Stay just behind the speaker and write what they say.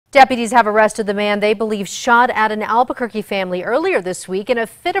Deputies have arrested the man they believe shot at an Albuquerque family earlier this week in a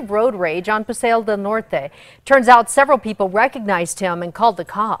fit of road rage on Paseo del Norte. Turns out several people recognized him and called the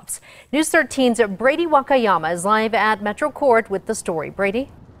cops. News 13's Brady Wakayama is live at Metro Court with the story. Brady?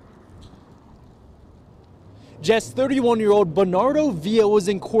 Just 31-year-old Bernardo Villa was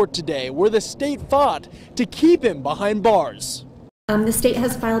in court today, where the state fought to keep him behind bars. The state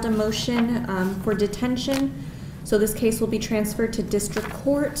has filed a motion for detention. So this case will be transferred to district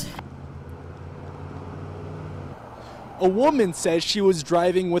court. A woman says she was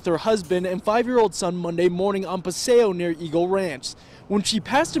driving with her husband and 5-year-old son Monday morning on Paseo near Eagle Ranch when she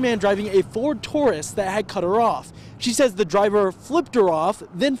passed a man driving a Ford Taurus that had cut her off. She says the driver flipped her off,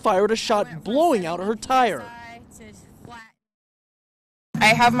 then fired a shot, blowing out her tire. I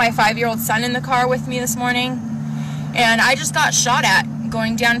have my 5-year-old son in the car with me this morning, and I just got shot at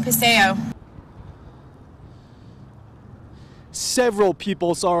going down Paseo. Several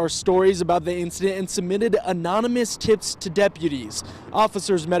people saw our stories about the incident and submitted anonymous tips to deputies.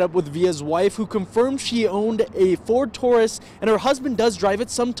 Officers met up with Villa's wife, who confirmed she owned a Ford Taurus and her husband does drive it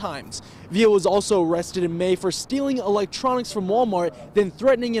sometimes. Villa was also arrested in May for stealing electronics from Walmart, then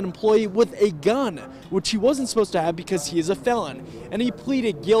threatening an employee with a gun, which he wasn't supposed to have because he is a felon. And he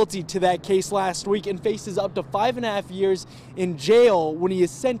pleaded guilty to that case last week and faces up to 5.5 years in jail when he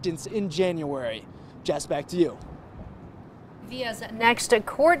is sentenced in January. Jess, back to you. Villa's next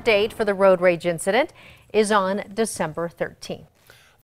court date for the road rage incident is on December 13th.